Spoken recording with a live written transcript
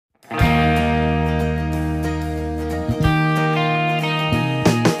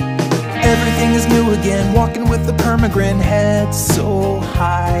Everything is new again, walking with a permagrin, head so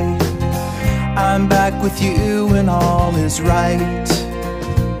high. I'm back with you and all is right.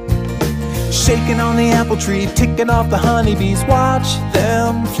 Shaking on the apple tree, ticking off the honeybees, watch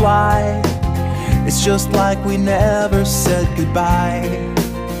them fly. It's just like we never said goodbye.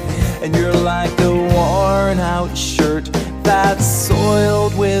 And you're like a worn out shirt that's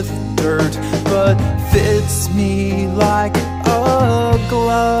soiled with dirt, but fits me like a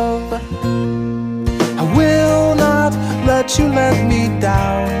glove. I will not let you let me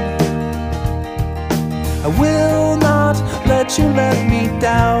down. I will not let you let me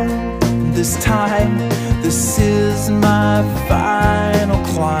down. This time, this is my final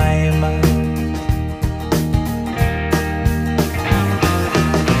climb.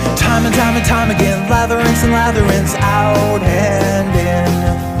 Time and time and time again, latherings and latherings, out and in.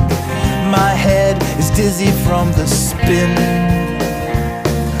 My head is dizzy from the spin.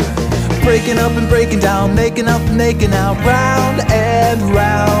 Breaking up and breaking down, making up and making out, round and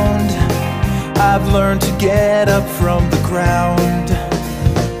round. I've learned to get up from the ground.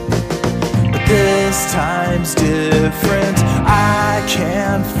 But this time's different, I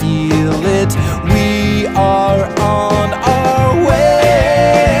can feel it. We are on our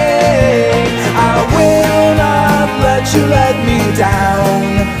way. I will not let you let me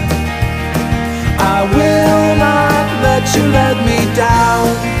down. I will not let you let me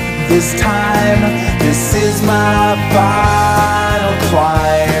down. This time, this is my final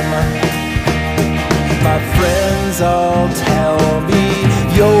climb. My friends all tell me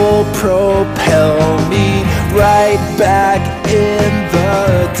you'll propel me right back in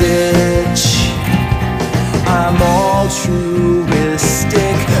the ditch. I'm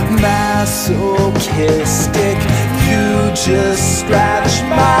altruistic, masochistic. You just scratch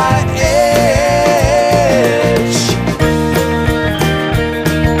my itch.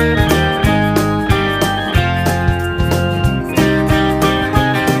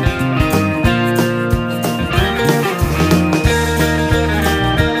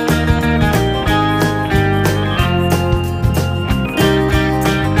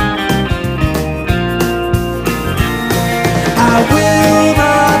 I will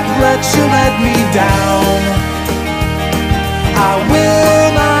not let you let me down. I will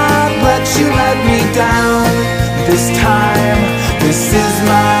not let you let me down. This time, this is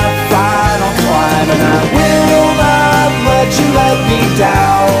my final climb. And I will not let you let me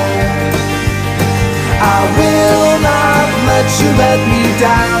down. I will not let you let me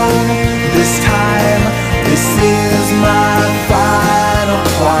down.